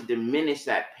 not to diminish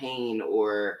that pain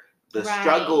or the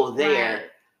struggle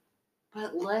there,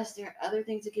 but less there are other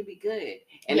things that can be good.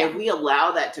 And if we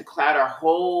allow that to cloud our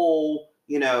whole,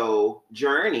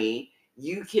 journey,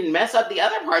 you can mess up the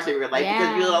other parts of your life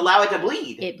because you'll allow it to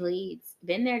bleed. It bleeds.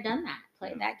 Been there, done that.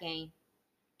 Played that game.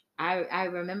 I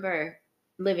remember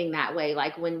living that way.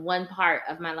 Like when one part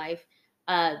of my life,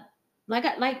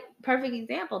 like perfect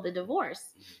example, the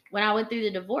divorce. When I went through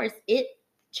the divorce, it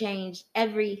changed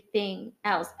everything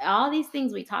else. All these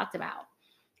things we talked about,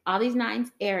 all these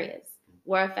 9 areas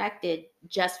were affected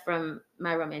just from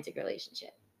my romantic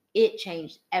relationship. It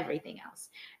changed everything else.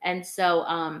 And so,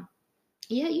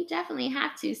 you definitely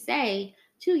have to say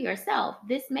to yourself,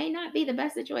 this may not be the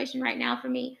best situation right now for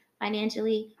me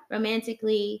financially,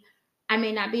 romantically. I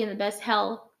may not be in the best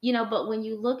health, but when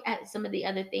you look at some of the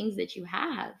other things that you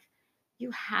have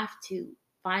to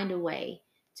find a way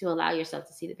to allow yourself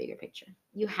to see the bigger picture.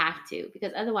 You have to,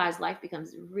 because otherwise life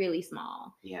becomes really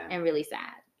small and really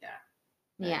sad.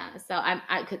 Yeah. So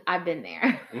I've been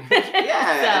there.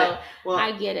 So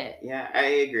I get it. Yeah, I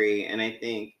agree. And I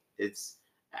think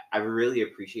I really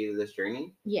appreciated this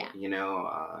journey. Yeah.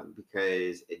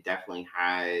 Because it definitely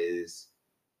has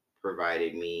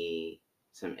provided me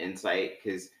some insight,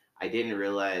 because I didn't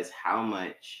realize how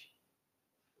much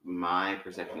my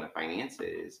perception of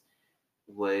finances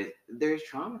there's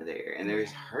trauma there and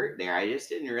there's hurt there. I just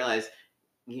didn't realize,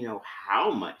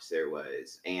 how much there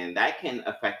was, and that can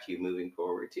affect you moving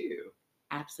forward too.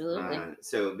 Absolutely.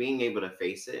 So being able to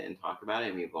face it and talk about it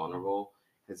and be vulnerable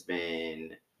has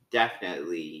been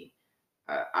definitely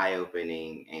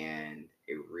eye-opening and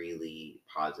a really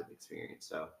positive experience.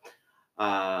 So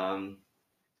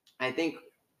I think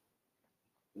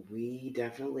we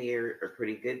definitely are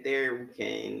pretty good there. We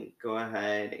can go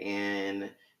ahead and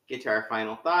get to our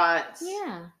final thoughts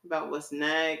about what's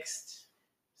next.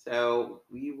 So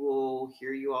we will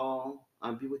hear you all,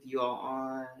 be with you all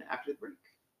on after the break.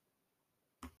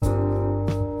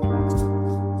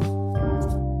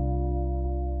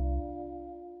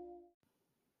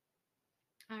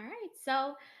 All right.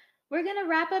 So we're going to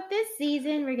wrap up this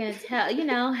season. We're going to tell,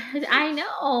 I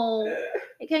know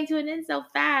it came to an end so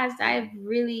fast. I've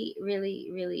really, really,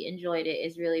 really enjoyed it.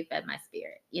 It's really fed my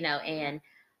spirit, and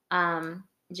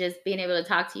just being able to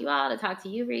talk to you all, to talk to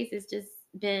you, Reese, it's just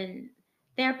been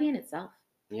therapy in itself.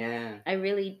 Yeah. I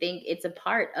really think it's a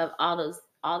part of all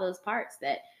those parts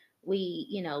that we,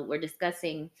 we're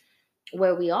discussing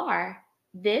where we are.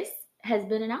 This has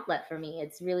been an outlet for me.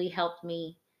 It's really helped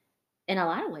me in a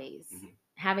lot of ways.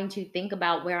 Having to think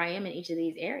about where I am in each of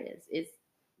these areas is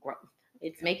growth.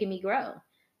 It's making me grow.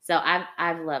 So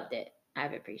I've loved it.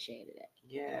 I've appreciated it.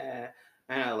 Yeah.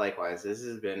 I know, likewise, this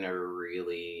has been a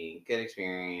really good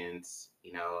experience.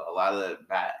 A lot of the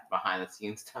behind the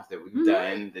scenes stuff that we've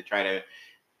done to try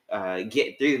to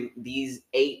get through these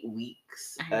 8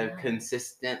 weeks of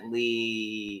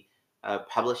consistently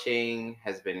publishing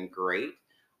has been great.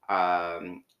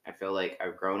 I feel like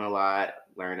I've grown a lot,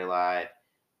 learned a lot,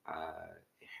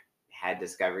 had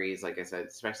discoveries, like I said,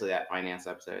 especially that finance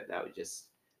episode. That was just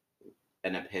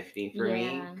an epiphany for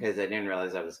me, because I didn't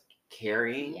realize I was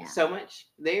carrying so much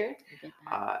there,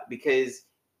 because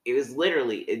it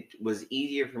was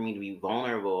easier for me to be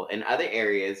vulnerable in other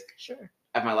areas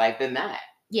of my life than that.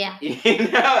 Yeah. And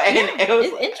it was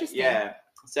it's interesting. Yeah.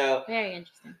 So very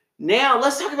interesting. Now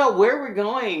let's talk about where we're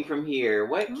going from here.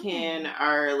 What can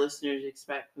our listeners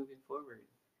expect moving forward?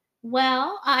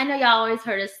 Well, I know y'all always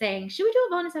heard us saying, should we do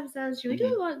a bonus episode? Should we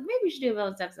do maybe we should do a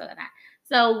bonus episode on that.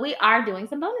 So we are doing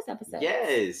some bonus episodes.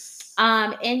 Yes.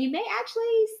 And you may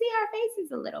actually see our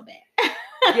faces a little bit.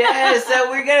 Yes, so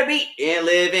we're gonna be in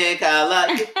living color.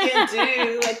 You can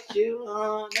do what you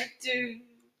wanna do.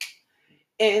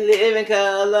 In living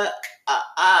color.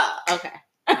 Okay.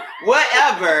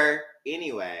 Whatever.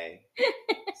 Anyway.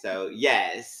 So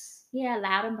yes. Yeah,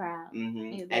 loud and proud.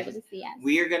 You'll be able to see us.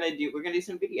 We're gonna do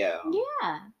some video.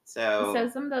 Yeah. So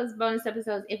some of those bonus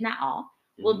episodes, if not all,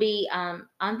 will be on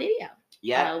video.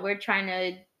 Yeah. We're trying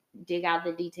to dig out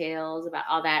the details about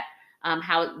all that.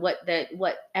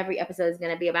 What every episode is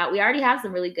going to be about. We already have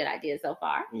some really good ideas so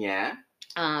far. Yeah.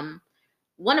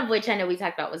 one of which I know we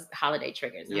talked about was holiday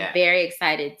triggers. Yeah. I'm very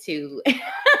excited to.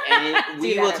 And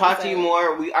we do will that talk to you episode.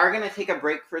 more. We are going to take a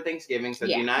break for Thanksgiving, so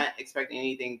Yeah. do not expect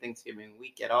anything Thanksgiving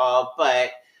week at all.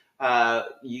 But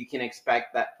you can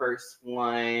expect that first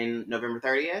one November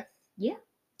 30th. Yeah.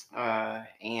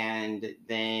 And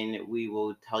then we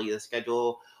will tell you the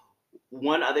schedule.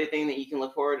 One other thing that you can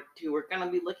look forward to, we're going to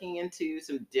be looking into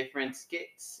some different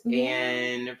skits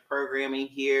and programming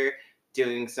here,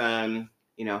 doing some,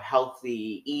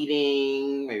 healthy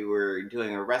eating. Maybe we're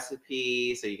doing a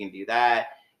recipe, so you can do that.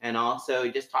 And also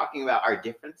just talking about our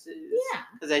differences. Yeah.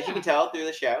 Because as you can tell through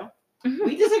the show,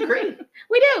 we disagree.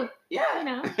 We do.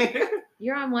 Yeah.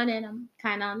 You're on one end, I'm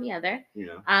kind of on the other.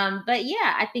 Yeah. But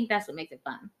yeah, I think that's what makes it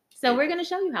fun. So we're going to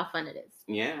show you how fun it is.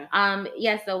 Yeah.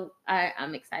 So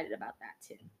I'm excited about that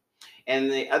too.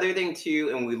 And the other thing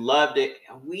too, and we loved it,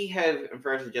 we have,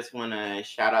 first I just want to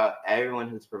shout out everyone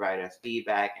who's provided us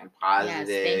feedback and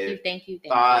positive thank you.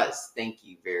 thoughts. Thank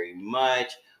you very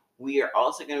much. We are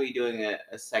also going to be doing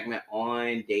a segment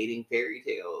on dating fairy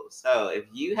tales. So if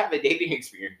you have a dating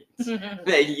experience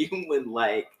that you would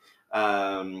like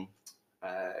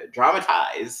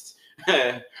dramatized,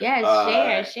 share.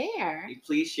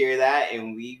 Please share that,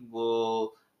 and we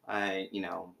will, we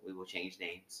will change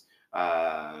names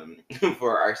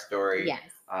for our story. Yes.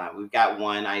 We've got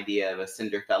one idea of a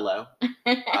Cinderfellow.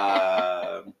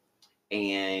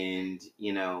 And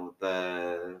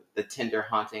the Tinder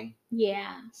haunting.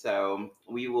 Yeah. So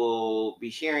we will be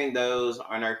sharing those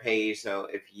on our page. So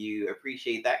if you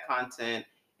appreciate that content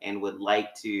and would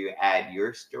like to add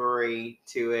your story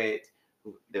to it,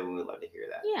 then we would love to hear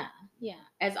that. Yeah.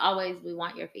 As always, we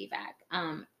want your feedback.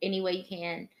 Any way you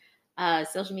can,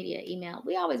 social media, email.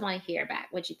 We always want to hear back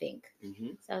what you think.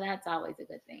 Mm-hmm. So that's always a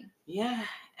good thing. Yeah.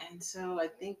 And so I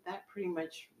think that pretty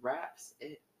much wraps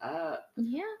it up.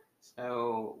 Yeah.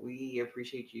 So we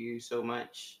appreciate you so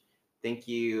much. Thank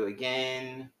you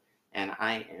again. And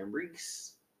I am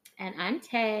Reese. And I'm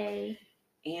Tay.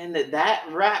 And that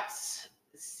wraps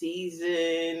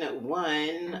season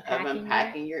 1 of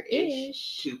Unpacking Your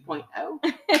Ish 2.0.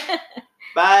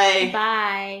 Bye.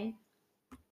 Bye.